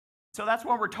So that's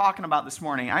what we're talking about this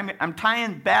morning. I'm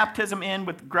tying baptism in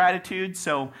with gratitude,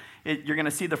 so you're going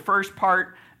to see the first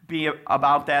part be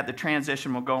about that. The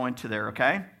transition will go into there,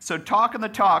 okay? So talking the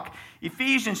talk,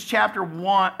 Ephesians chapter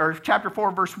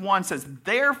 4, verse 1 says,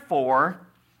 "Therefore,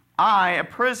 I, a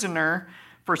prisoner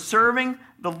for serving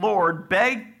the Lord,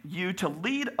 beg you to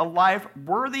lead a life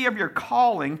worthy of your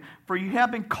calling, for you have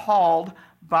been called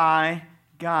by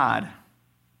God."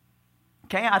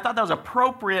 Okay, I thought that was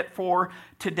appropriate for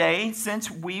today since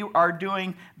we are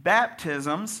doing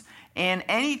baptisms. And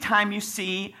anytime you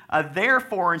see a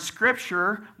therefore in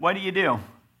Scripture, what do?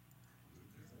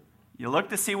 You look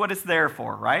to see what it's there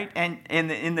for, right?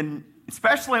 And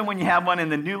especially when you have one in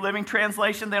the New Living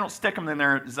Translation, they don't stick them in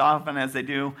there as often as they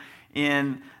do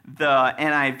in the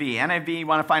NIV. NIV, you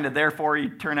want to find a therefore,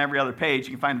 you turn every other page,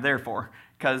 you can find a therefore.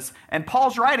 And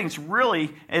Paul's writings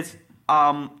really, it's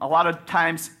a lot of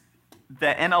times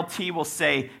the NLT will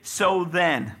say, "so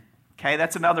then." Okay,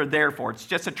 that's another therefore. It's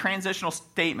just a transitional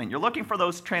statement. You're looking for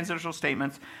those transitional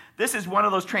statements. This is one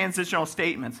of those transitional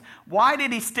statements. Why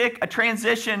did he stick a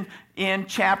transition in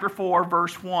chapter 4,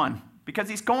 verse 1? Because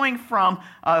he's going from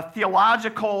a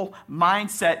theological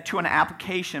mindset to an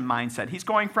application mindset. He's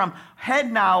going from head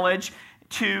knowledge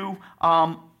to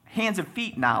hands and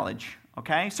feet knowledge.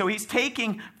 Okay, so he's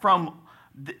taking from,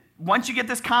 once you get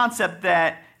this concept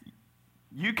that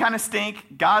you kind of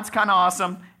stink, God's kind of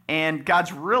awesome, and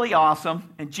God's really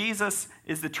awesome, and Jesus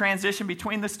is the transition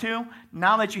between these two.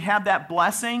 Now that you have that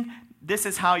blessing, this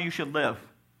is how you should live.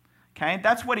 Okay?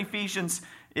 That's what Ephesians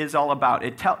is all about.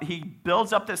 He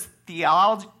builds up this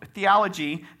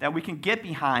theology that we can get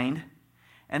behind,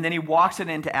 and then he walks it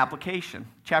into application.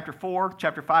 Chapter 4,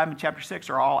 chapter 5, and chapter 6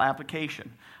 are all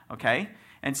application. Okay?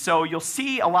 And so you'll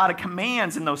see a lot of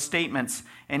commands in those statements,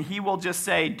 and he will just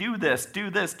say, do this, do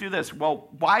this, do this. Well,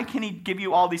 why can he give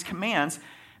you all these commands?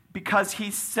 Because he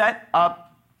set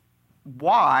up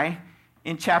why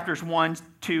in chapters 1,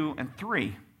 2, and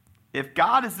 3. If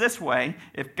God is this way,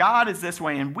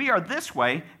 and we are this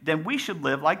way, then we should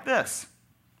live like this.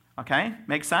 Okay?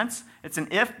 Make sense? It's an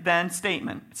if-then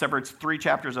statement, except for it's 3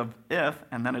 chapters of if,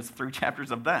 and then it's 3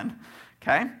 chapters of then.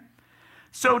 Okay?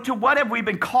 So to what have we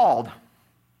been called?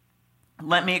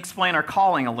 Let me explain our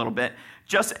calling a little bit,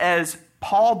 just as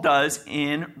Paul does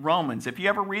in Romans. If you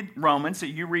ever read Romans,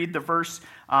 you read the first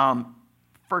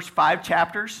 5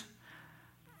 chapters.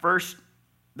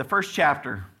 The first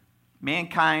chapter,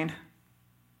 mankind,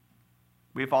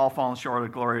 we've all fallen short of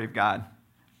the glory of God.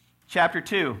 Chapter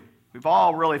 2, we've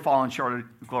all really fallen short of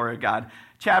the glory of God.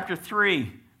 Chapter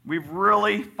 3, we've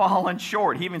really fallen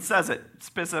short. He even says it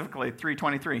specifically,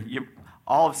 3:23.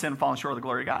 All have sinned and fallen short of the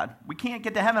glory of God. We can't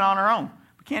get to heaven on our own.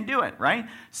 We can't do it, right?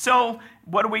 So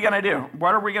what are we going to do?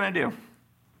 What are we going to do?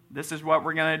 This is what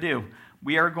we're going to do.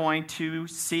 We are going to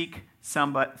seek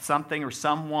something or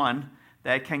someone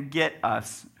that can get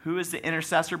us. Who is the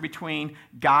intercessor between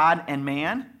God and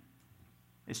man?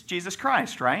 It's Jesus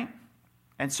Christ, right?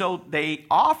 And so they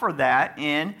offer that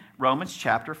in Romans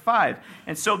chapter 5.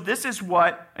 And so this is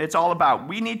what it's all about.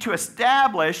 We need to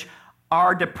establish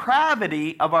our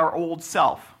depravity of our old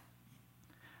self.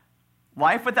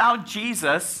 Life without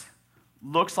Jesus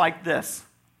looks like this.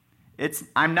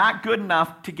 I'm not good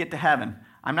enough to get to heaven.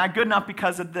 I'm not good enough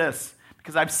because of this,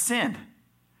 because I've sinned,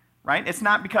 right? It's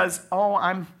not because,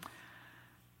 I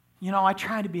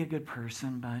try to be a good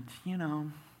person, but,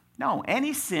 No,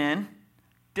 any sin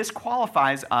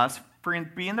disqualifies us for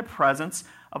being in the presence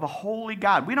of a holy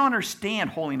God. We don't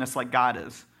understand holiness like God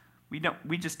is.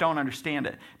 We just don't understand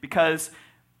it, because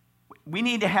we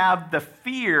need to have the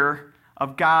fear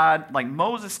of God like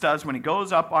Moses does when he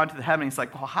goes up onto the heaven. He's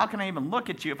like, well, how can I even look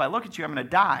at you? If I look at you, I'm going to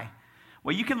die.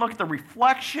 Well, you can look at the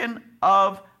reflection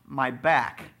of my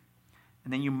back,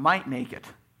 and then you might make it,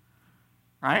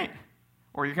 right?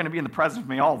 Or you're going to be in the presence of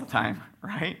me all the time,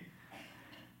 right?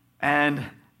 And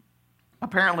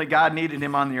apparently God needed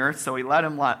him on the earth, so he let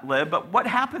him live. But what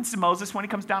happens to Moses when he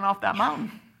comes down off that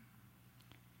mountain?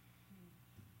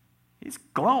 He's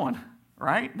glowing,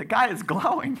 right? The guy is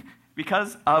glowing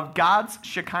because of God's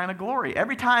Shekinah glory.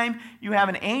 Every time you have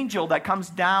an angel that comes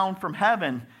down from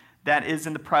heaven that is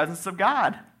in the presence of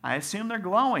God, I assume they're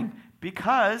glowing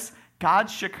because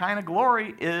God's Shekinah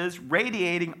glory is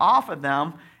radiating off of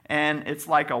them, and it's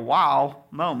like a wow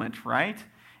moment, right?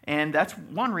 And that's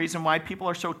one reason why people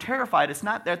are so terrified. It's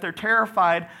not that they're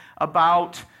terrified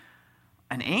about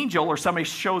an angel or somebody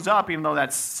shows up, even though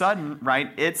that's sudden,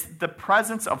 right? It's the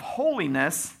presence of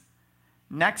holiness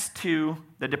next to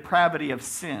the depravity of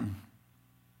sin.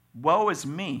 Woe is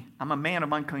me. I'm a man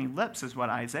of unclean lips, is what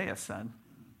Isaiah said.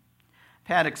 I've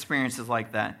had experiences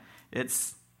like that.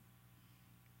 It's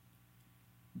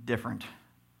different.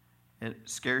 It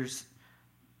scares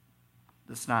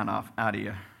the snot out of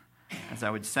you, as I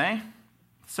would say.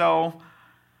 So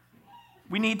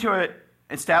we need to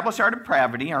establish our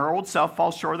depravity. Our old self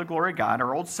falls short of the glory of God.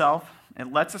 Our old self,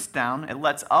 it lets us down. It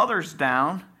lets others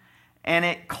down. And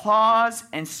it claws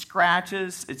and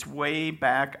scratches its way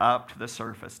back up to the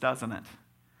surface, doesn't it?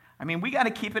 I mean, we got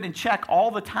to keep it in check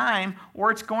all the time, or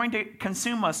it's going to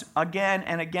consume us again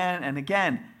and again and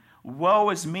again. Woe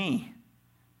is me.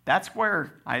 That's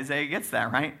where Isaiah gets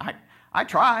that, right? I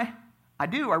try. I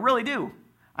do. I really do.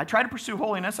 I try to pursue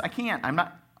holiness. I can't. I'm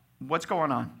not. What's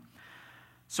going on?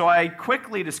 So I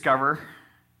quickly discover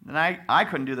that I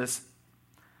couldn't do this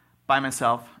by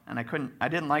myself, and I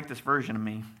didn't like this version of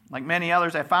me. Like many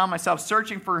others, I found myself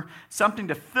searching for something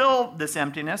to fill this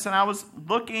emptiness, and I was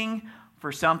looking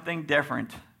for something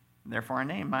different. Therefore, I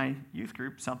named my youth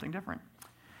group Something Different.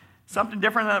 Something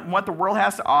different than what the world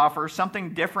has to offer,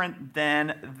 something different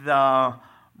than the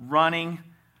running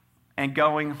and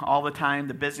going all the time,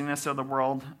 the busyness of the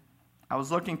world. I was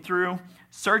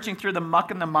searching through the muck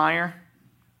and the mire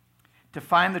to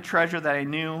find the treasure that I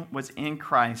knew was in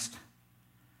Christ,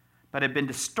 but had been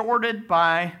distorted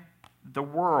by the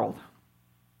world.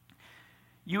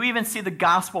 You even see the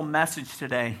gospel message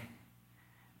today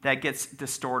that gets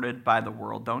distorted by the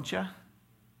world, don't you?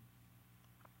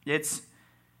 It's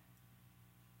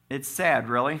sad,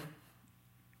 really.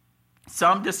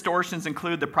 Some distortions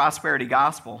include the prosperity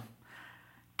gospel.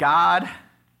 God,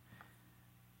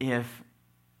 if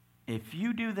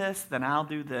you do this, then I'll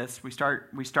do this. We start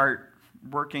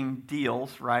working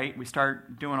deals, right? We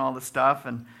start doing all this stuff,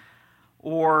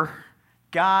 or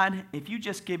God, if you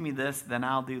just give me this, then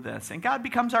I'll do this. And God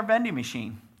becomes our vending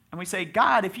machine. And we say,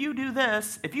 God, if you do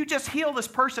this, if you just heal this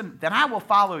person, then I will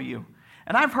follow you.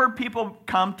 And I've heard people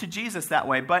come to Jesus that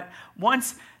way. But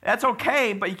that's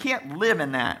okay, but you can't live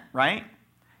in that, right?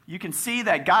 You can see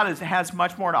that God has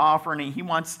much more to offer, and he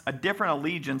wants a different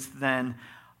allegiance than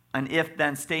an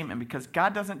if-then statement, because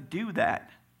God doesn't do that.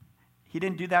 He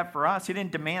didn't do that for us. He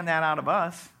didn't demand that out of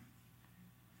us.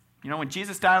 You know, when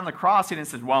Jesus died on the cross, he didn't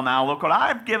say, well, now look what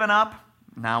I've given up.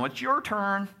 Now it's your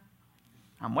turn.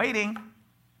 I'm waiting.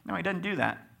 No, he doesn't do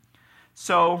that.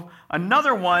 So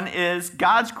another one is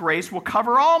God's grace will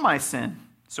cover all my sin.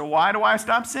 So why do I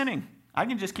stop sinning? I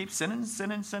can just keep sinning.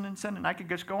 I can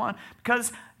just go on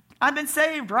because I've been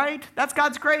saved, right? That's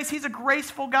God's grace. He's a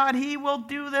graceful God. He will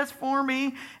do this for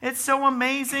me. It's so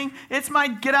amazing. It's my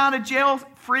get out of jail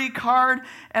free card.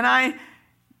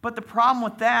 But the problem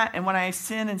with that, and when I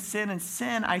sin,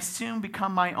 I soon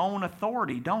become my own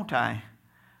authority, don't I?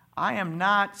 I am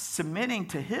not submitting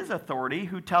to his authority,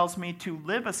 who tells me to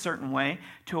live a certain way,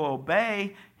 to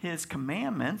obey his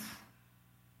commandments.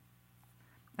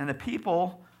 And the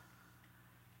people,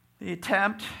 they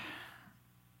attempt,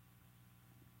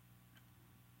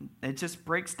 it just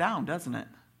breaks down, doesn't it?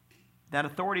 That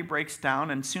authority breaks down,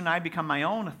 and soon I become my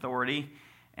own authority,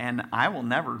 and I will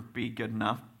never be good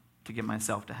enough to get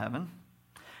myself to heaven.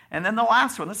 And then the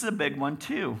last one, this is a big one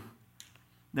too.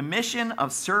 The mission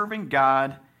of serving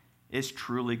God is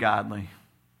truly godly,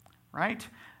 right?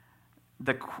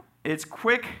 This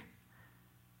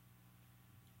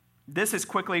has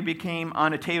quickly became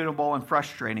unattainable and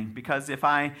frustrating, because if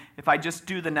I just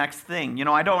do the next thing,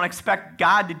 I don't expect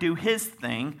God to do his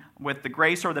thing with the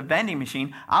grace or the vending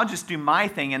machine. I'll just do my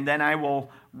thing, and then I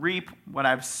will reap what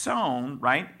I've sown,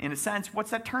 right? In a sense,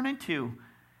 what's that turn into?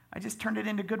 I just turned it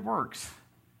into good works.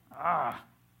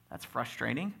 That's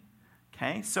frustrating.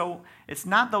 Okay, so it's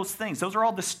not those things. Those are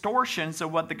all distortions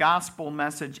of what the gospel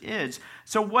message is.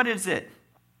 So what is it?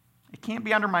 It can't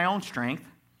be under my own strength.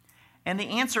 And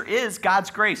the answer is God's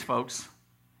grace, folks.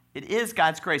 It is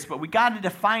God's grace, but we got to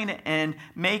define it and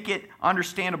make it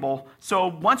understandable. So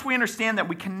once we understand that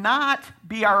we cannot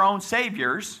be our own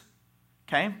saviors,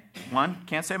 okay,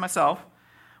 can't save myself,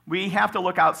 we have to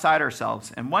look outside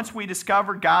ourselves. And once we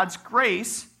discover God's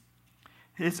grace,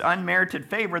 his unmerited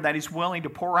favor that he's willing to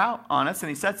pour out on us, and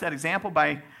he sets that example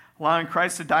by allowing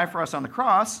Christ to die for us on the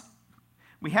cross,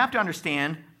 we have to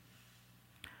understand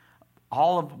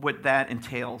all of what that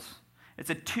entails.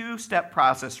 It's a two-step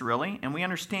process, really, and we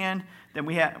understand that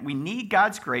we need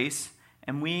God's grace,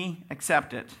 and we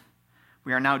accept it.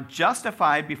 We are now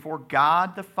justified before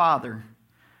God the Father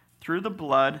through the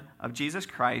blood of Jesus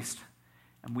Christ,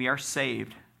 and we are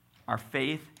saved. Our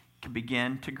faith can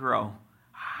begin to grow.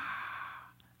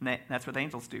 And that's what the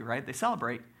angels do, right? They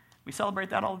celebrate. We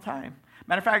celebrate that all the time.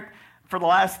 Matter of fact, for the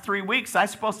last 3 weeks, I'm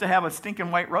supposed to have a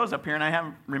stinking white rose up here, and I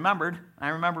haven't remembered. I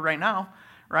remember right now,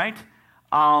 right?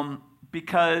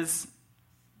 Because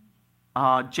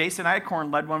Jason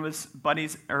Eichhorn led one of his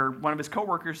buddies, or one of his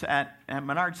coworkers at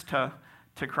Menards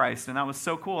to to Christ, and that was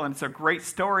so cool. And it's a great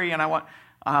story, and I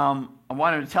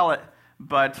wanted to tell it,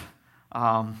 but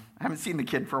I haven't seen the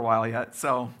kid for a while yet.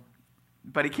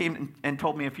 But he came and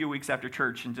told me a few weeks after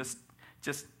church, and just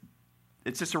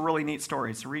it's just a really neat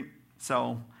story.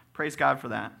 So praise God for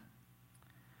that.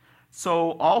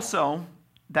 So also,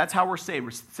 that's how we're saved.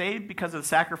 We're saved because of the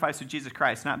sacrifice of Jesus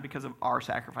Christ, not because of our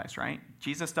sacrifice, right?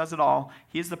 Jesus does it all.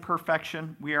 He is the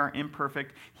perfection. We are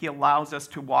imperfect. He allows us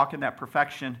to walk in that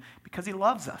perfection because he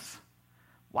loves us.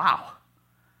 Wow.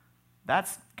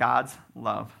 That's God's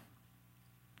love.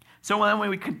 So when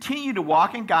we continue to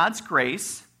walk in God's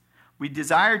grace, we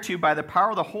desire to, by the power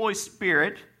of the Holy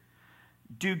Spirit,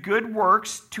 do good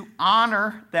works to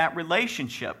honor that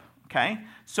relationship, okay?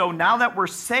 So now that we're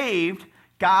saved,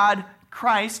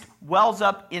 Christ wells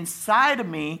up inside of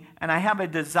me, and I have a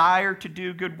desire to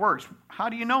do good works. How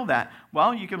do you know that?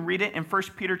 Well, you can read it in 1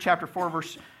 Peter chapter 4,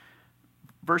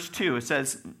 verse 2. It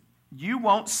says, you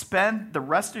won't spend the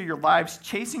rest of your lives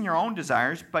chasing your own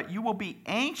desires, but you will be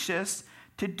anxious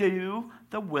to do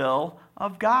the will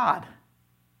of God.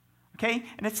 Okay?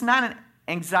 And it's not an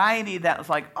anxiety that's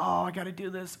like, oh, I got to do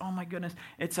this. Oh, my goodness.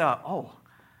 It's I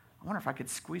wonder if I could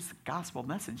squeeze the gospel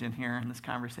message in here in this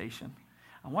conversation.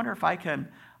 I wonder if I can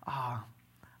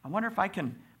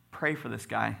pray for this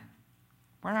guy.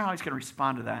 I wonder how he's going to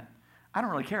respond to that. I don't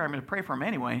really care. I'm going to pray for him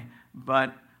anyway,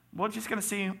 but we're just going to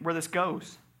see where this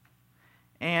goes.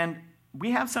 And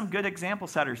we have some good example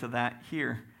setters of that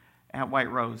here at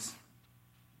White Rose.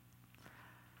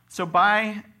 So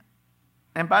by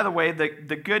the way,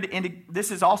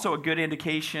 this is also a good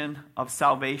indication of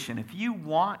salvation. If you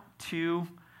want to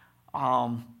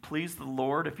please the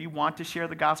Lord, if you want to share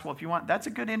the gospel, that's a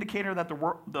good indicator that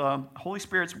the Holy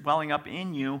Spirit's welling up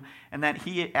in you and that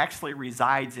he actually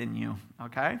resides in you,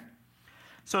 okay?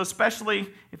 So especially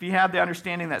if you have the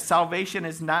understanding that salvation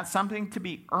is not something to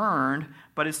be earned,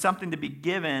 but is something to be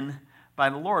given by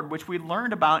the Lord, which we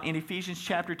learned about in Ephesians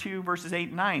chapter 2, verses 8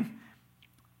 and 9,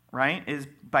 right? Is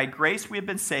by grace we have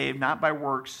been saved, not by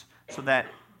works, so that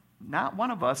not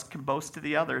one of us can boast to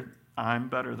the other, I'm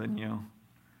better than you,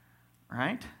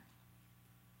 right?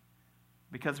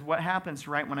 Because what happens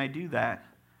right when I do that?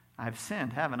 I've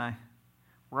sinned, haven't I?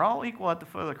 We're all equal at the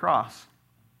foot of the cross.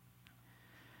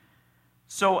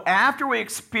 So after we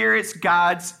experience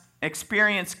God's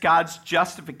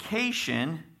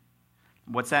justification,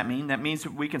 what's that mean? That means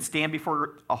that we can stand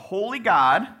before a holy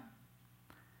God,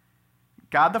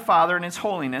 God the Father in his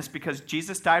holiness, because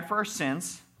Jesus died for our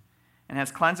sins and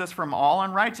has cleansed us from all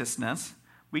unrighteousness.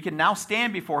 We can now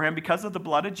stand before him because of the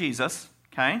blood of Jesus,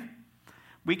 okay?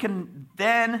 We can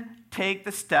then take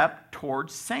the step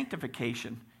towards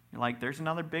sanctification. You're like, there's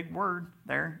another big word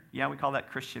there. Yeah, we call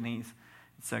that Christianese.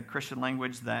 It's a Christian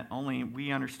language that only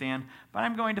we understand, but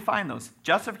I'm going to find those.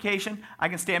 Justification, I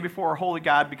can stand before a holy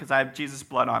God because I have Jesus'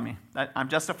 blood on me. I'm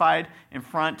justified in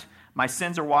front. My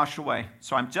sins are washed away.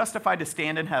 So I'm justified to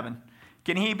stand in heaven.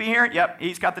 Can he be here? Yep,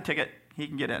 he's got the ticket. He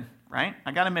can get in, right?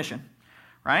 I got a mission,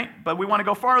 right? But we want to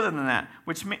go farther than that.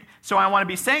 So I want to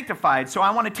be sanctified. So I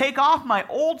want to take off my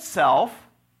old self,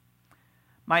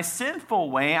 my sinful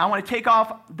way. I want to take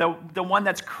off the one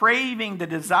that's craving the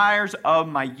desires of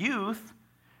my youth,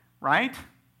 right?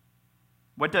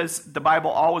 What does the Bible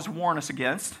always warn us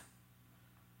against?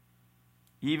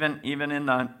 Even in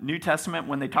the New Testament,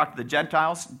 when they talk to the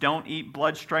Gentiles, don't eat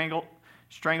blood strangled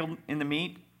in the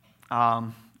meat,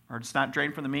 or it's not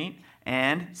drained from the meat,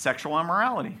 and sexual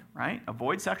immorality, right?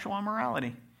 Avoid sexual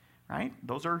immorality, right?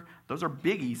 Those are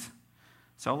biggies.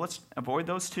 So let's avoid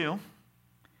those too.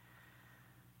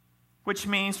 Which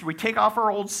means we take off our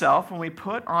old self and we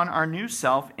put on our new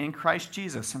self in Christ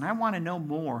Jesus. And I want to know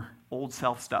more old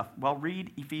self stuff. Well,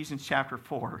 read Ephesians chapter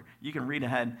 4. You can read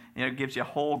ahead, and it gives you a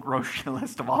whole grocery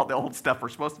list of all the old stuff we're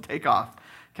supposed to take off,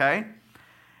 okay?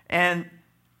 And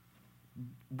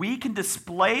we can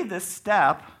display this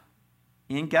step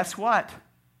in, guess what?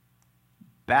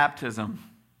 Baptism.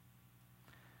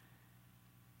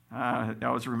 It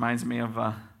always reminds me of,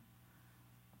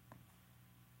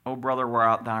 oh, brother, we're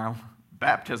out there.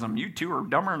 Baptism. You two are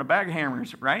dumber than a bag of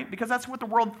hammers, right? Because that's what the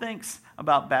world thinks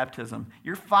about baptism.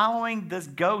 You're following this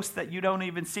ghost that you don't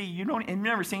even see. You've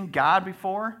never seen God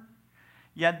before,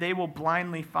 yet they will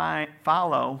blindly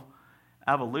follow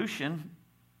evolution,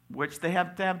 which they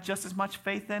have to have just as much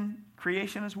faith in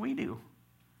creation as we do,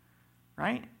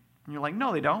 right? And you're like,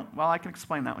 no, they don't. Well, I can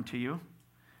explain that one to you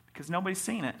because nobody's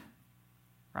seen it,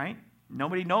 right?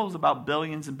 Nobody knows about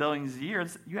billions and billions of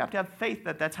years. You have to have faith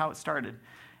that that's how it started.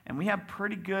 And we have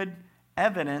pretty good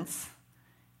evidence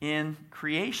in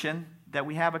creation that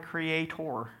we have a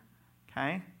creator,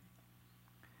 okay?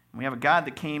 And we have a God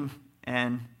that came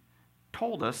and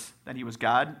told us that he was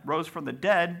God, rose from the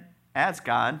dead as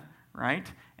God,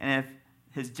 right? And if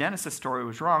his Genesis story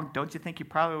was wrong, don't you think he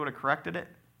probably would have corrected it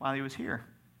while he was here,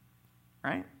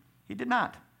 right? He did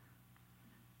not.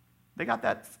 They got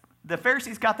that. The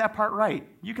Pharisees got that part right.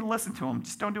 You can listen to them.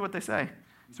 Just don't do what they say.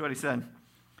 That's what he said.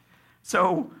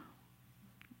 So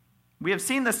we have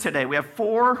seen this today. We have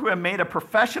 4 who have made a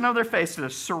profession of their faith to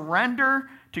surrender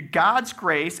to God's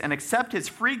grace and accept his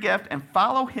free gift and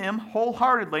follow him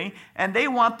wholeheartedly, and they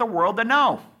want the world to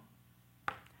know.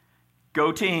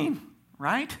 Go team,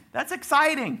 right? That's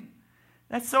exciting.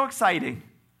 That's so exciting.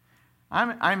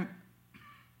 I'm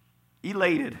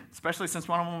elated, especially since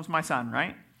one of them was my son,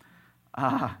 right?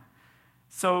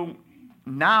 So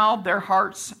now their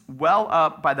hearts well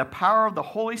up by the power of the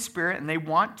Holy Spirit, and they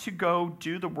want to go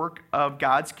do the work of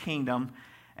God's kingdom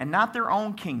and not their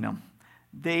own kingdom.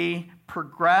 They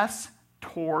progress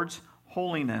towards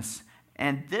holiness.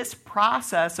 And this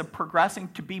process of progressing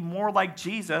to be more like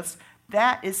Jesus,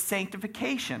 that is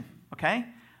sanctification, okay?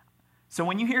 So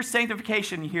when you hear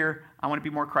sanctification, you hear, I want to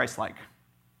be more Christ-like,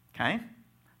 okay?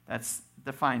 That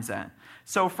defines that.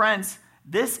 So friends,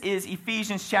 this is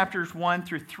Ephesians chapters 1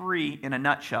 through 3 in a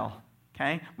nutshell,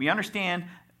 okay? We understand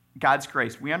God's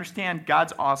grace. We understand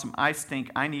God's awesome. I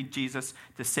stink. I need Jesus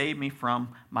to save me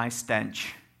from my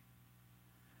stench.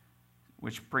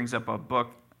 Which brings up a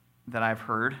book that I've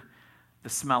heard, The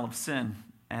Smell of Sin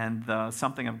and the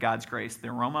Something of God's Grace, The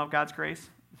Aroma of God's Grace.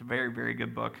 It's a very, very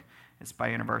good book. It's by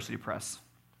University Press.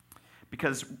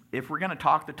 Because if we're going to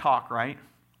talk the talk, right,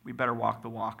 we better walk the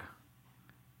walk.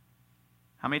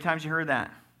 How many times you heard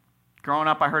that? Growing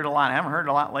up, I heard it a lot. I haven't heard it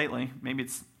a lot lately. Maybe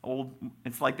it's old.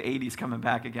 It's like the 80s coming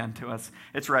back again to us.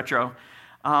 It's retro.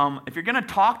 If you're going to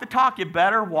talk the talk, you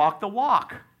better walk the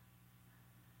walk.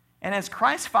 And as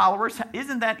Christ followers,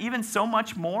 isn't that even so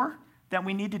much more that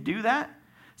we need to do that?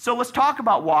 So let's talk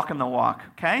about walking the walk,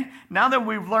 okay? Now that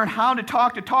we've learned how to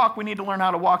talk, we need to learn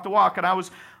how to walk the walk. And I was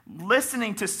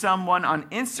listening to someone on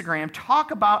Instagram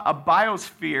talk about a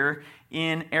biosphere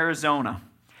in Arizona.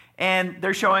 And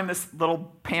they're showing this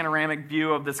little panoramic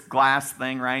view of this glass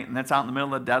thing, right? And that's out in the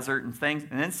middle of the desert and things.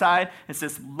 And inside, it's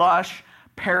this lush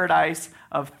paradise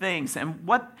of things. And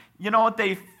what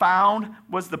they found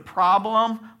was the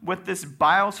problem with this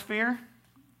biosphere?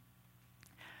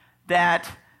 That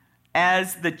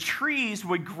as the trees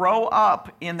would grow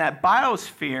up in that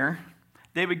biosphere,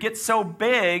 they would get so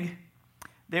big,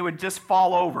 they would just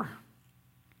fall over.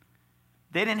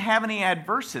 They didn't have any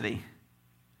adversity,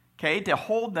 okay, to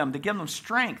hold them, to give them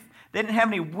strength. They didn't have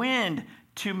any wind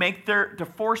to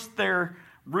force their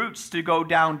roots to go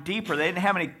down deeper. They didn't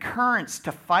have any currents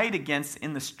to fight against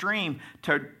in the stream.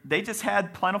 They just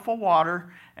had plentiful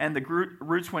water, and the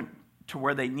roots went to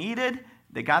where they needed.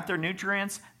 They got their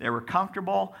nutrients. They were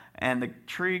comfortable, and the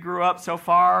tree grew up so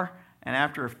far, and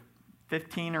after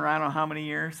 15 or I don't know how many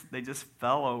years, they just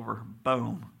fell over.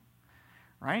 Boom.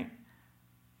 Right?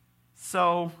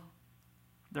 So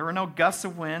there were no gusts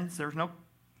of winds. There was no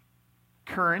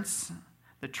currents.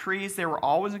 The trees, they were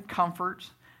always in comfort,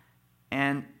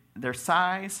 and their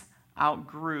size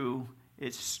outgrew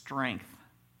its strength.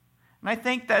 And I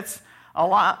think that's a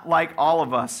lot like all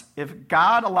of us. If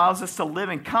God allows us to live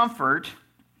in comfort,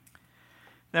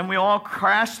 then we all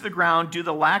crash to the ground due to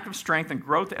the lack of strength and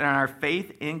growth in our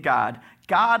faith in God.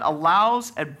 God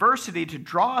allows adversity to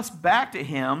draw us back to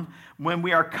Him when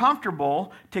we are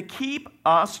comfortable, to keep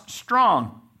us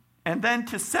strong, and then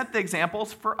to set the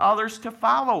examples for others to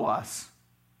follow us.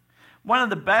 One of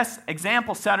the best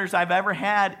example setters I've ever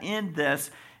had in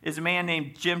this is a man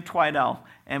named Jim Twidell.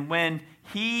 And when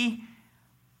he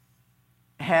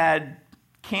had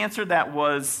cancer that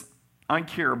was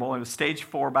uncurable, it was stage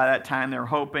 4 by that time, they were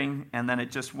hoping, and then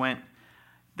it just went.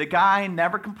 The guy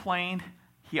never complained.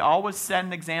 He always set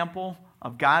an example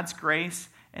of God's grace.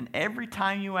 And every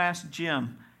time you ask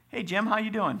Jim, hey, Jim, how you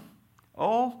doing?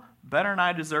 Oh, better than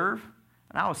I deserve.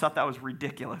 And I always thought that was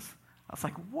ridiculous. I was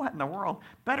like, what in the world?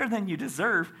 Better than you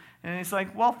deserve? And he's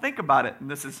like, well, think about it. And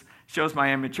this shows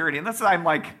my immaturity. And I'm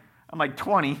like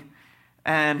 20.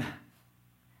 And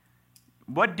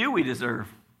what do we deserve?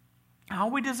 Oh,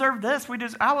 we deserve this.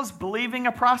 I was believing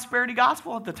a prosperity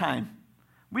gospel at the time.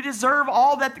 We deserve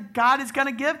all that God is going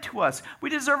to give to us. We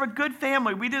deserve a good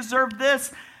family. We deserve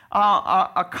this,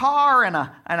 a car and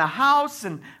a house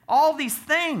and all these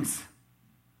things.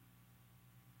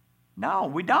 No,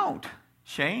 we don't,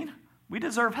 Shane. We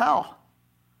deserve hell.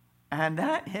 And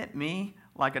that hit me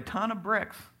like a ton of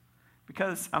bricks,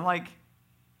 because I'm like,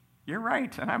 you're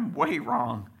right, and I'm way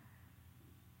wrong.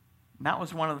 And that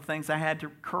was one of the things I had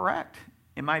to correct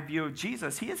in my view of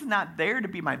Jesus, he is not there to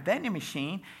be my vending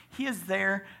machine. He is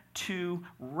there to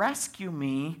rescue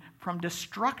me from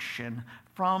destruction,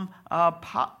 from a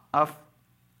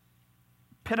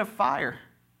pit of fire,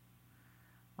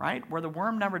 right? Where the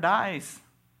worm never dies,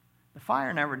 the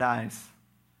fire never dies,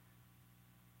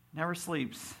 never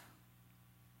sleeps.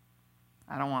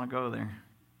 I don't want to go there.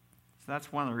 So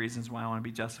that's one of the reasons why I want to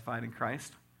be justified in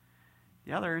Christ.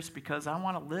 The other is because I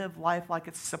want to live life like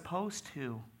it's supposed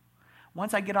to.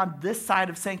 Once I get on this side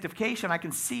of sanctification, I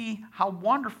can see how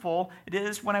wonderful it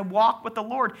is when I walk with the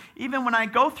Lord. Even when I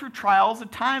go through trials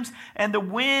at times and the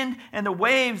wind and the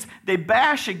waves, they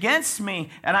bash against me,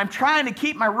 and I'm trying to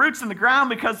keep my roots in the ground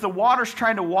because the water's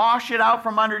trying to wash it out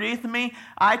from underneath me,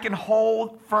 I can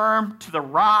hold firm to the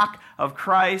rock of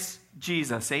Christ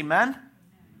Jesus. Amen?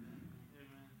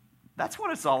 That's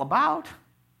what it's all about.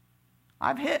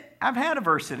 I've had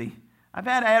adversity. I've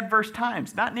had adverse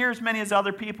times, not near as many as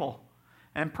other people.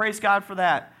 And praise God for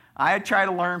that. I try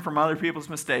to learn from other people's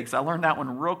mistakes. I learned that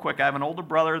one real quick. I have an older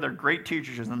brother. They're great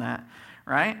teachers in that,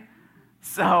 right?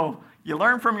 So you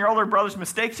learn from your older brother's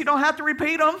mistakes. You don't have to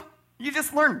repeat them. You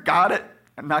just learn. Got it.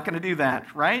 I'm not going to do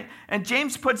that, right? And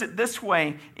James puts it this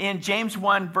way in James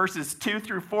 1, verses 2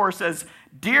 through 4 says,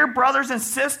 "Dear brothers and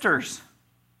sisters,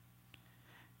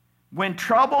 when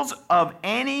troubles of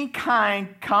any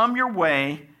kind come your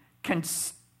way,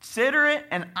 consider it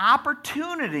an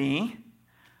opportunity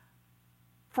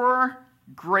for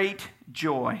great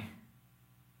joy."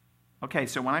 Okay,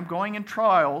 so when I'm going in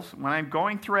trials, when I'm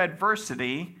going through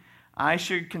adversity, I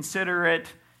should consider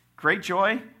it great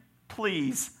joy?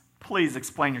 Please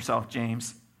explain yourself,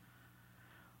 James.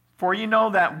 "For you know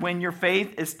that when your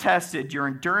faith is tested, your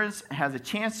endurance has a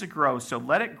chance to grow, so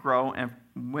let it grow, and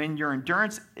when your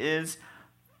endurance is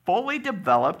fully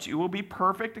developed, you will be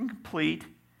perfect and complete,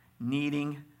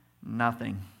 needing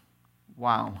nothing."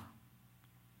 Wow.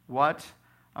 What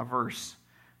a verse.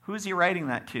 Who is he writing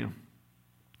that to?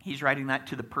 He's writing that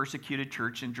to the persecuted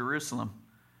church in Jerusalem.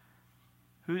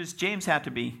 Who does James happen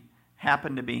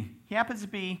to be? He happens to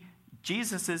be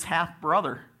Jesus'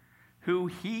 half-brother, who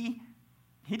he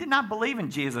did not believe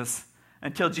in Jesus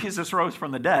until Jesus rose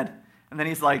from the dead. And then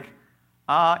he's like,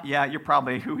 yeah, you're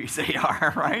probably who you say you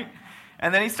are, right?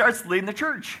 And then he starts leading the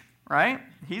church, right?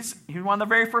 He's one of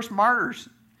the very first martyrs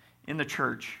in the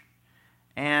church.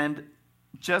 And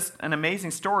just an amazing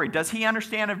story. Does he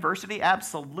understand adversity?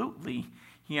 Absolutely,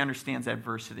 he understands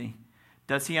adversity.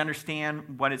 Does he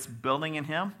understand what it's building in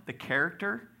him? The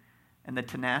character and the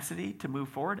tenacity to move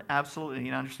forward? Absolutely,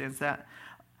 he understands that.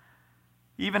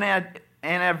 Even in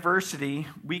adversity,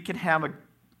 we can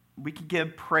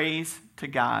give praise to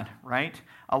God, right?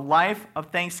 A life of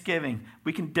thanksgiving.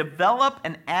 We can develop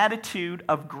an attitude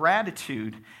of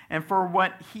gratitude and for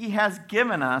what he has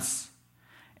given us.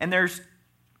 And there's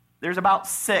about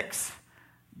 6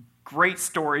 great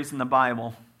stories in the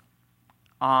Bible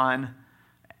on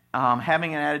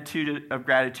having an attitude of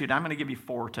gratitude. I'm going to give you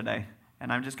 4 today,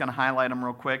 and I'm just going to highlight them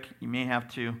real quick. You may have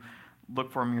to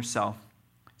look for them yourself.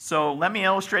 So let me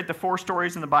illustrate the 4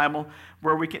 stories in the Bible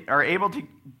where we are able to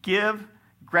give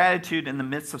gratitude in the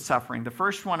midst of suffering. The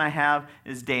first one I have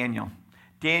is Daniel.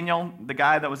 Daniel, the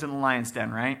guy that was in the lion's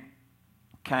den, right?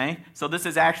 Okay, so this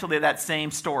is actually that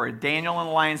same story. Daniel in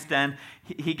the lion's den,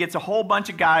 he gets a whole bunch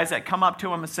of guys that come up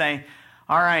to him and say,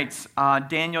 all right,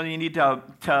 Daniel, you need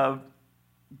to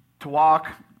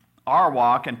walk our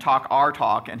walk and talk our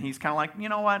talk. And he's kind of like, you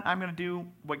know what, I'm going to do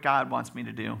what God wants me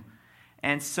to do.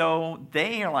 And so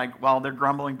they are like, well, they're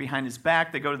grumbling behind his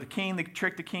back. They go to the king. They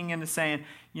trick the king into saying,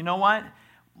 you know what,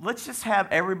 let's just have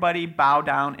everybody bow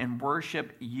down and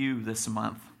worship you this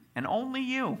month. And only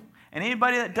you. And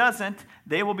anybody that doesn't,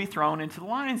 they will be thrown into the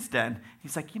lion's den.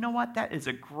 He's like, you know what? That is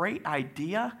a great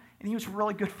idea. And he was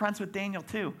really good friends with Daniel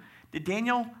too. Did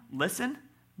Daniel listen?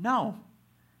 No.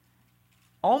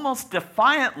 Almost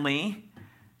defiantly,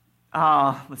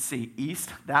 east,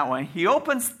 that way. He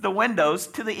opens the windows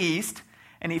to the east,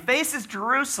 and he faces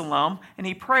Jerusalem, and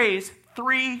he prays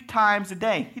 3 times a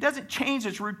day. He doesn't change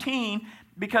his routine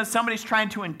because somebody's trying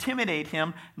to intimidate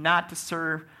him not to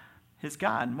serve his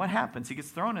God. And what happens? He gets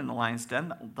thrown in the lion's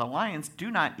den. The lions do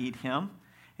not eat him.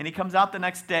 And he comes out the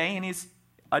next day, and he's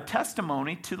a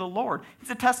testimony to the Lord.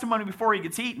 He's a testimony before he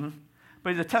gets eaten,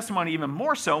 but he's a testimony even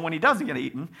more so when he doesn't get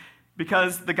eaten,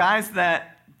 because the guys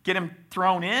that get him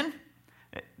thrown in,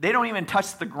 they don't even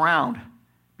touch the ground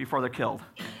before they're killed.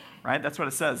 Right? That's what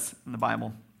it says in the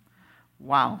Bible.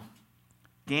 Wow.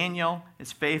 Daniel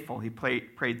is faithful. He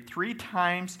prayed 3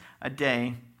 times a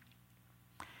day.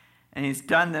 And he's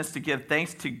done this to give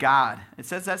thanks to God. It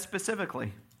says that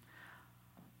specifically.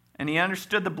 And he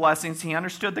understood the blessings. He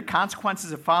understood the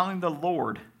consequences of following the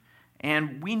Lord.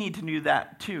 And we need to do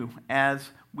that too. As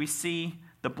we see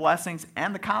the blessings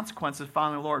and the consequences of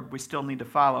following the Lord, we still need to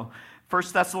follow.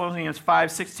 1 Thessalonians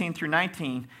 5:16 through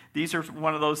 19, these are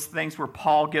one of those things where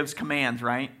Paul gives commands,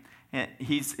 right? And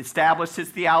he's established his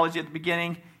theology at the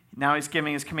beginning. Now he's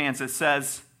giving his commands. It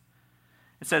says,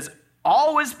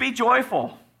 always be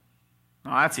joyful. Oh,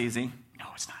 that's easy. No,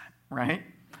 it's not, right?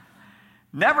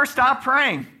 Never stop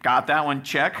praying. Got that one,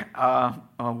 check.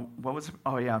 What was it?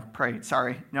 Oh, yeah, pray.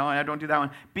 Sorry. No, I don't do that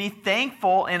one. Be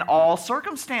thankful in all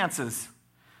circumstances.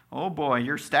 Oh, boy,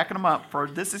 you're stacking them up. For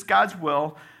this is God's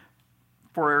will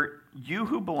for you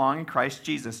who belong in Christ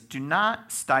Jesus. Do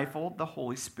not stifle the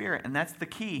Holy Spirit. And that's the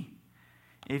key.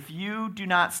 If you do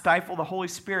not stifle the Holy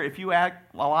Spirit, if you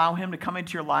allow him to come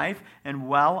into your life and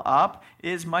well up,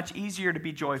 it is much easier to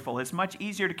be joyful. It's much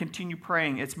easier to continue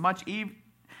praying. It's much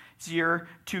easier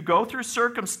to go through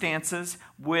circumstances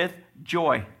with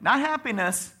joy. Not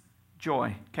happiness,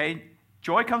 joy. Okay?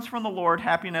 Joy comes from the Lord.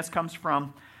 Happiness comes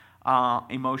from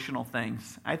emotional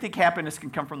things. I think happiness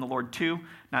can come from the Lord too.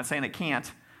 Not saying it can't,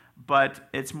 but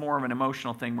it's more of an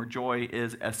emotional thing where joy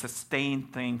is a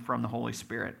sustained thing from the Holy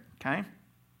Spirit. Okay?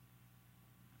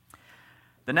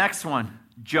 The next one,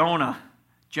 Jonah.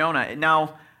 Jonah.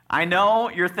 Now, I know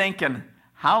you're thinking,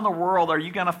 how in the world are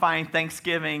you going to find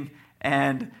thanksgiving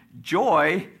and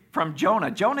joy from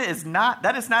Jonah? Jonah is not,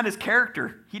 that is not his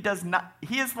character. He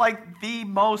is like the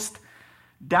most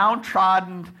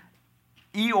downtrodden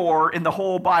Eeyore in the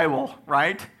whole Bible,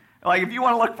 right? Like, if you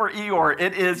want to look for Eeyore,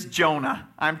 it is Jonah.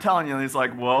 I'm telling you, he's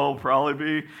like, well,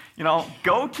 probably be,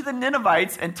 go to the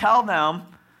Ninevites and tell them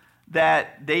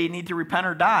that they need to repent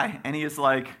or die. And he is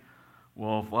like,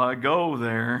 well, if I go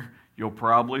there, you'll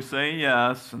probably say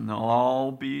yes, and they'll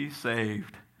all be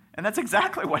saved. And that's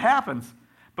exactly what happens.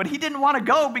 But he didn't want to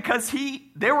go because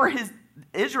they were his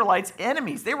Israelites'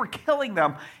 enemies. They were killing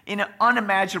them in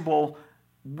unimaginable,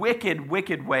 wicked,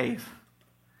 wicked ways.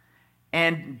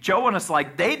 And Jonah's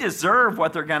like, they deserve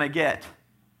what they're going to get.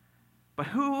 But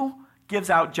who gives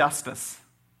out justice?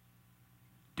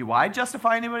 Do I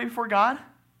justify anybody before God?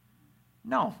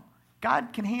 No, God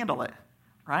can handle it,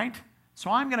 right?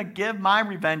 So I'm going to give my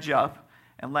revenge up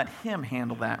and let him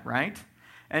handle that, right?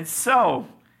 And so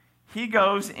he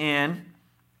goes in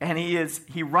and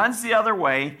he runs the other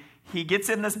way. He gets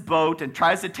in this boat and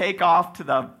tries to take off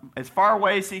to as far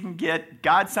away as he can get.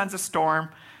 God sends a storm.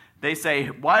 They say,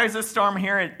 why is this storm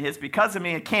here? It's because of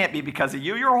me. It can't be because of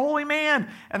you. You're a holy man.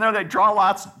 And then they draw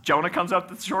lots. Jonah comes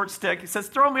up with the short stick. He says,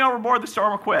 throw me overboard. The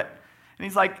storm will quit. And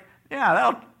he's like,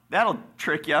 yeah, that'll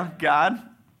trick you, God.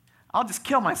 I'll just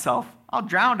kill myself. I'll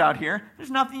drown out here.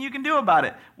 There's nothing you can do about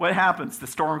it. What happens? The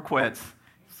storm quits.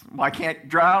 Well, I can't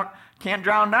drown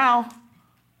now.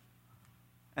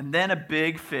 And then a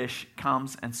big fish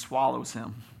comes and swallows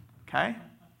him. Okay?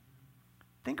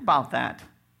 Think about that.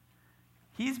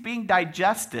 He's being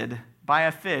digested by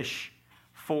a fish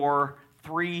for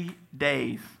 3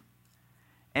 days.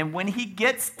 And when he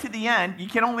gets to the end, you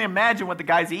can only imagine what the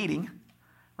guy's eating.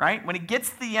 Right? When he gets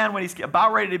to the end, when he's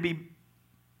about ready to be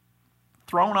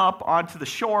thrown up onto the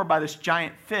shore by this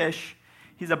giant fish,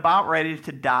 he's about ready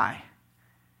to die.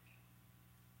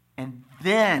 And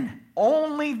then,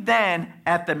 only then,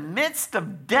 at the midst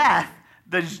of death,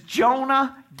 does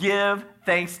Jonah give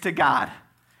thanks to God.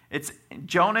 It's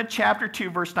Jonah chapter 2,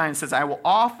 verse 9. It says, I will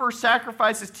offer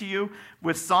sacrifices to you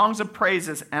with songs of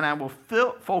praises, and I will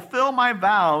fulfill my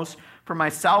vows, for my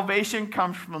salvation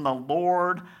comes from the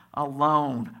Lord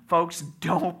alone. Folks,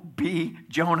 don't be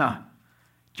Jonah.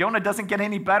 Jonah doesn't get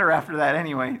any better after that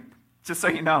anyway, just so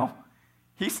you know.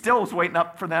 He still was waiting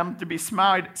up for them to be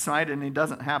smited, and it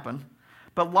doesn't happen.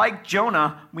 But like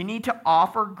Jonah, we need to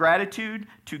offer gratitude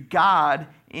to God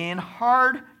in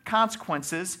hard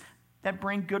consequences that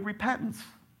bring good repentance,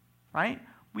 right?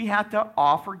 We have to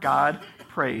offer God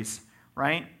praise,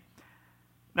 right?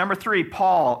 Number 3,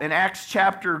 Paul. In Acts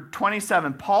chapter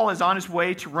 27, Paul is on his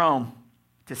way to Rome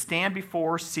to stand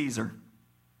before Caesar.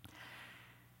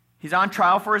 He's on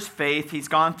trial for his faith. He's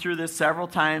gone through this several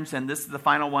times, and this is the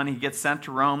final one. He gets sent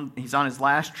to Rome. He's on his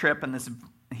last trip, and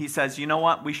he says, you know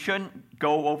what? We shouldn't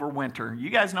go over winter.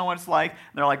 You guys know what it's like.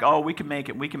 They're like, oh, we can make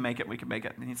it.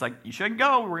 And he's like, you shouldn't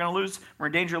go. We're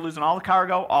in danger of losing all the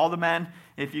cargo, all the men,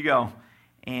 if you go.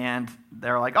 And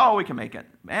they're like, oh, we can make it.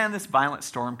 And this violent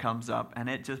storm comes up, and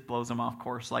it just blows them off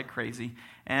course like crazy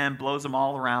and blows them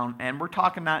all around. And we're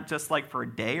talking not just like for a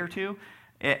day or two.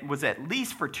 It was at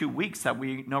least for 2 weeks that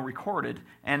we know recorded.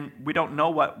 And we don't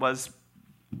know what was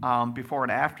before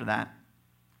and after that.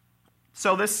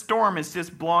 So this storm is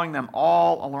just blowing them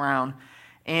all around.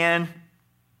 And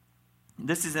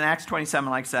This is in Acts 27,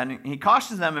 like I said. And he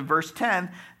cautions them in verse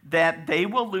 10 that they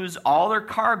will lose all their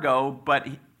cargo, but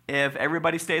if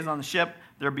everybody stays on the ship,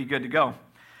 they'll be good to go.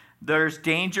 There's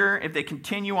danger if they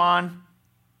continue on.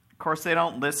 Of course, they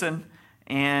don't listen.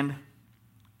 And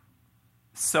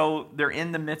so they're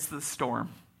in the midst of the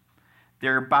storm.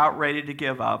 They're about ready to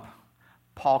give up.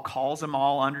 Paul calls them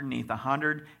all underneath,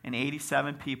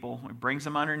 187 people. He brings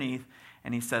them underneath,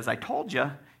 and he says, I told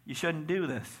you, you shouldn't do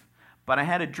this. But I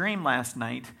had a dream last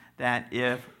night that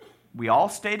if we all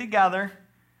stay together, and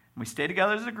we stay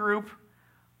together as a group,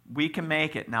 we can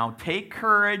make it. Now take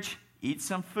courage, eat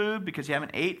some food because you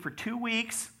haven't ate for 2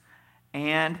 weeks,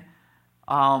 and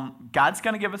God's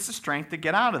going to give us the strength to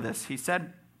get out of this. He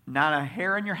said, not a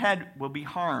hair on your head will be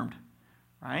harmed,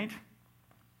 right?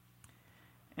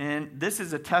 And this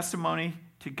is a testimony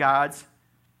to God's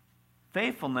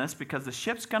faithfulness because the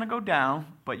ship's going to go down,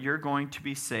 but you're going to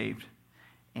be saved.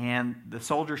 And the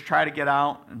soldiers try to get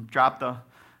out and drop the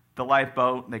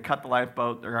lifeboat. They cut the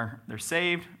lifeboat. They're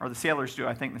saved, or the sailors do.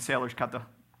 I think the sailors cut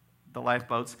the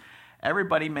lifeboats.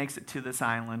 Everybody makes it to this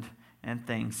island and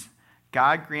things.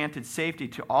 God granted safety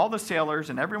to all the sailors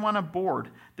and everyone aboard.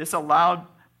 This allowed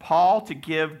Paul to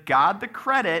give God the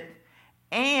credit,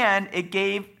 and it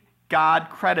gave God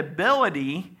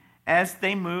credibility as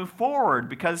they move forward,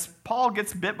 because Paul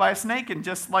gets bit by a snake in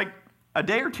just like a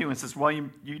day or two and says, well, you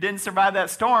didn't survive that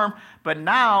storm, but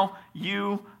now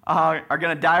you are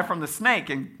going to die from the snake.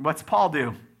 And what's Paul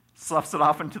do? Sloughs it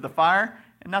off into the fire,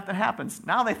 and nothing happens.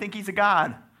 Now they think he's a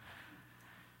god.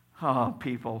 Oh,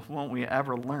 people, won't we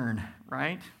ever learn,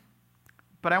 right?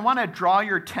 But I want to draw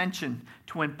your attention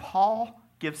to when Paul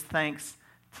gives thanks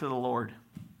to the Lord.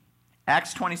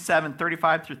 Acts 27,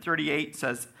 35 through 38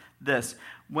 says this.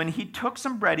 When he took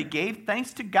some bread, he gave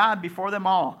thanks to God before them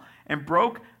all and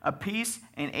broke a piece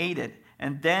and ate it.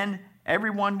 And then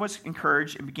everyone was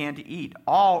encouraged and began to eat.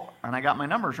 All, and I got my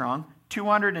numbers wrong,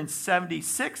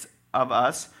 276 of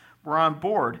us were on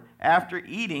board. After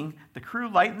eating, the crew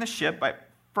lightened the ship by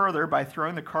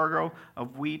throwing the cargo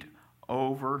of wheat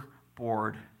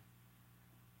overboard.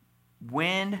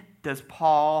 When does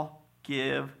Paul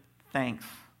give thanks?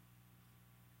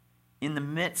 In the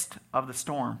midst of the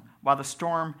storm, while the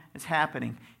storm is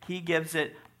happening. He gives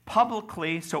it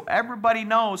publicly so everybody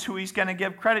knows who he's going to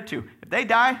give credit to. If they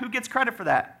die, who gets credit for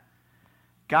that?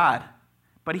 God.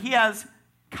 But he has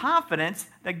confidence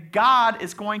that God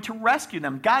is going to rescue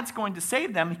them. God's going to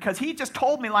save them because he just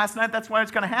told me last night that's why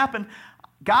it's going to happen.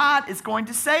 God is going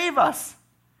to save us.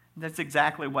 And that's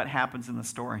exactly what happens in the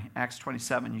story. Acts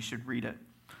 27, you should read it.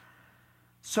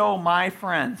 So, my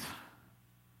friends,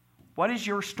 what is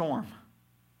your storm?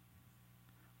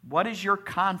 What is your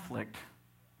conflict?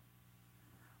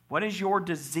 What is your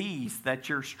disease that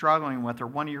you're struggling with or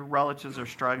one of your relatives are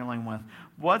struggling with?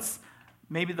 What's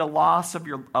maybe the loss of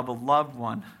a loved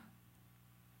one?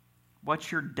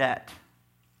 What's your debt?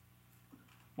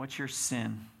 What's your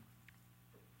sin?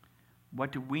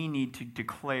 What do we need to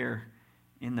declare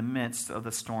in the midst of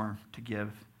the storm to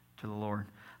give to the Lord?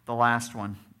 The last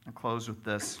one, I'll close with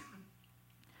this.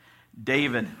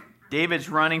 David's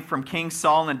running from King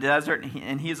Saul in the desert,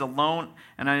 and he's alone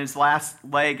and on his last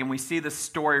leg. And we see this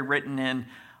story written in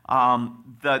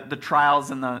the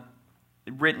trials and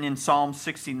written in Psalm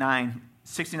 69.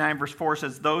 69 verse 4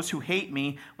 says, "Those who hate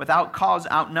me without cause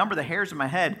outnumber the hairs of my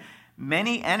head.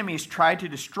 Many enemies try to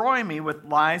destroy me with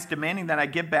lies, demanding that I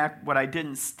give back what I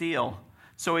didn't steal."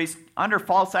 So he's under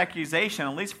false accusation,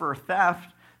 at least for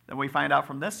theft, that we find out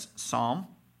from this psalm.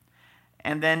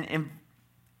 And then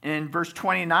in verse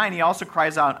 29, he also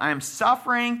cries out, "I am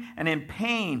suffering and in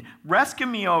pain. Rescue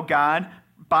me, O God,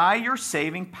 by your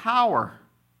saving power."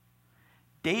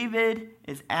 David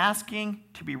is asking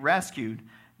to be rescued,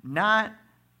 not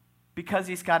because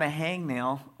he's got a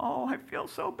hangnail. Oh, I feel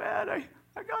so bad. I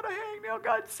got a hangnail.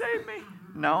 God save me.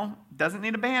 No, doesn't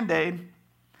need a Band-Aid.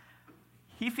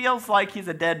 He feels like he's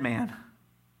a dead man.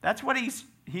 That's what he's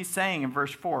saying in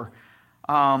verse 4.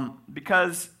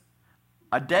 Because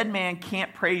a dead man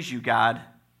can't praise you, God.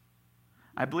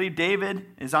 I believe David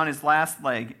is on his last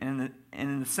leg,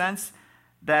 in the sense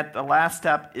that the last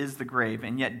step is the grave.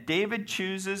 And yet David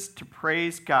chooses to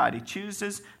praise God. He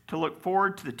chooses to look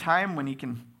forward to the time when he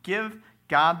can give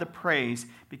God the praise.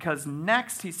 Because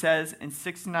next he says in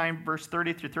 69 verse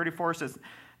 30 through 34 says,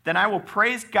 "Then I will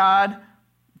praise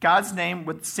God's name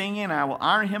with singing, and I will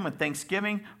honor him with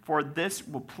thanksgiving, for this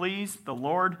will please the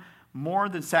Lord more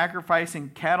than sacrificing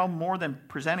cattle, more than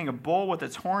presenting a bull with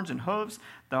its horns and hooves.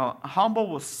 The humble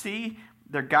will see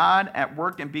their God at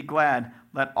work and be glad.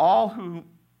 Let all who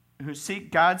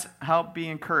seek God's help be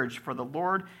encouraged, for the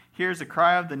Lord hears the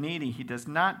cry of the needy. He does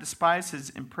not despise his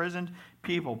imprisoned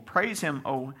people. Praise him,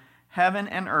 O heaven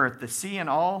and earth, the sea and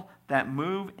all that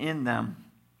move in them.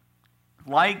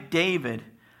 Like David,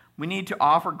 we need to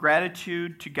offer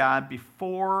gratitude to God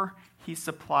before he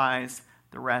supplies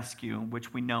the rescue,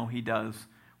 which we know he does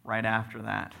right after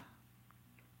that.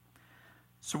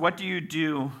 So what do you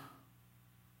do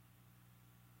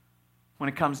when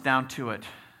it comes down to it?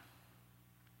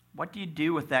 What do you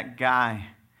do with that guy,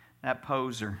 that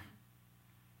poser?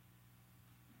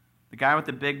 The guy with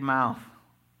the big mouth,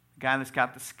 the guy that's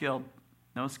got the skill,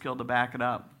 no skill to back it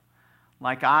up.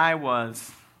 Like I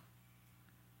was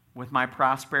with my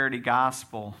prosperity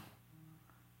gospel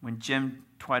when Jim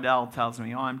Twaddell tells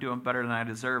me, I'm doing better than I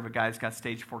deserve. A guy's got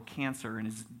stage 4 cancer and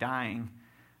is dying.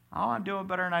 I'm doing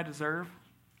better than I deserve.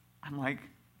 I'm like,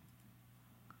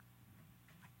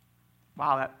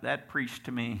 wow, that preached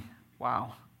to me.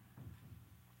 Wow.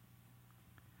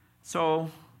 So,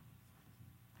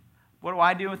 what do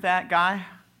I do with that guy?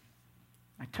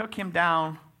 I took him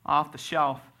down off the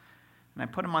shelf and I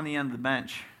put him on the end of the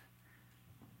bench.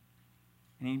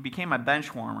 And he became my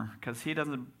bench warmer because he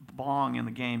doesn't belong in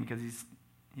the game because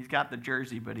he's got the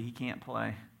jersey, but he can't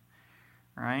play.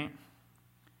 All right?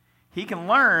 He can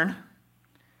learn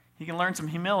some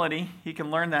humility. He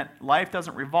can learn that life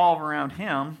doesn't revolve around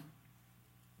him.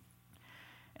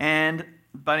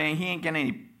 But he ain't getting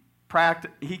any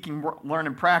practice. He can learn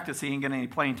and practice. He ain't getting any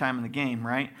playing time in the game,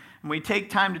 right? When we take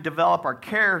time to develop our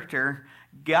character,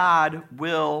 God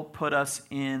will put us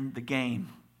in the game,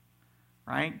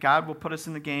 right? God will put us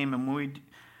in the game, and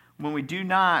when we do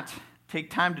not take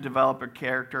time to develop our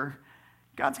character,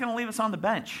 God's going to leave us on the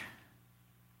bench.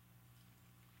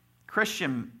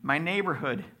 Christian, my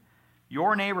neighborhood,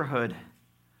 your neighborhood,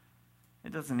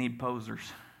 it doesn't need posers.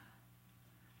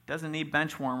 It doesn't need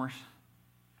bench warmers.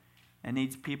 It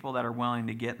needs people that are willing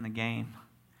to get in the game.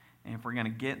 And if we're going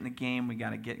to get in the game, we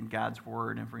got to get in God's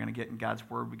Word. And if we're going to get in God's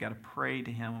Word, we got to pray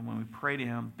to Him. And when we pray to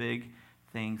Him, big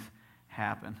things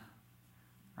happen.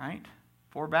 Right?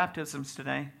 4 baptisms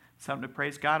today. Something to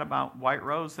praise God about. White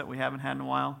rose that we haven't had in a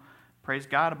while. Praise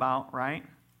God about, right?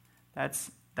 That's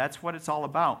what it's all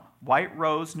about. White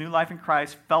rose, new life in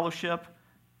Christ, fellowship,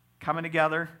 coming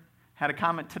together. Had a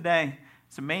comment today.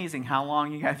 It's amazing how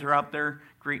long you guys are out there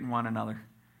greeting one another.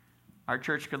 Our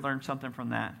church could learn something from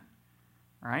that.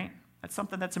 Right? That's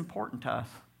something that's important to us.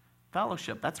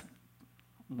 Fellowship.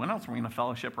 When else are we going to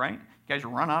fellowship, right? You guys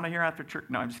run out of here after church?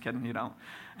 No, I'm just kidding. You don't.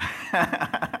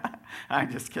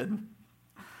 I'm just kidding.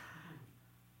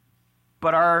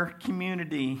 But our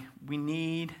community, we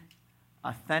need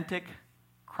authentic,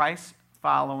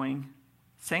 Christ-following,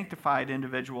 sanctified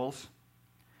individuals.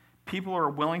 People who are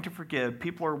willing to forgive.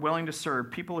 People who are willing to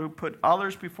serve. People who put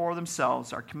others before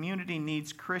themselves. Our community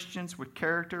needs Christians with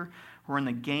character who are in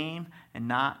the game and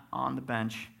not on the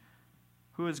bench.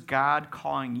 Who is God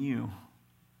calling you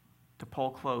to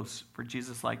pull close for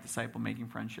Jesus-like disciple-making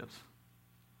friendships?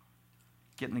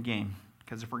 Get in the game.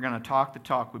 Because if we're going to talk the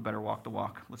talk, we better walk the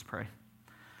walk. Let's pray.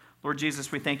 Lord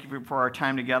Jesus, we thank you for our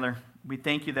time together. We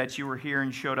thank you that you were here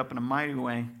and showed up in a mighty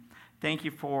way. Thank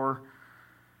you for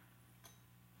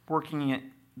working at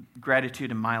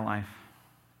gratitude in my life.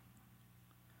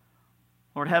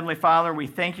 Lord Heavenly Father, we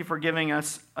thank you for giving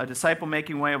us a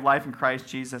disciple-making way of life in Christ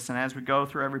Jesus. And as we go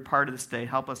through every part of this day,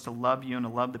 help us to love you and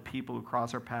to love the people who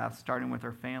cross our path, starting with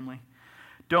our family.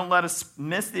 Don't let us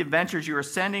miss the adventures you are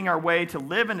sending our way to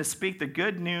live and to speak the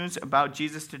good news about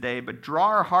Jesus today, but draw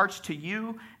our hearts to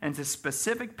you and to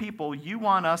specific people you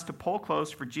want us to pull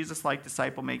close for Jesus-like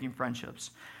disciple-making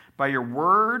friendships. By your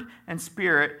word and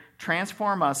spirit,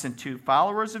 transform us into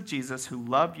followers of Jesus who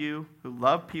love you, who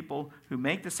love people, who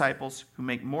make disciples, who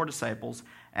make more disciples,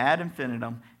 ad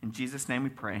infinitum. In Jesus' name we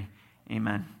pray.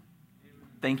 Amen.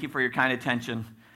 Thank you for your kind attention.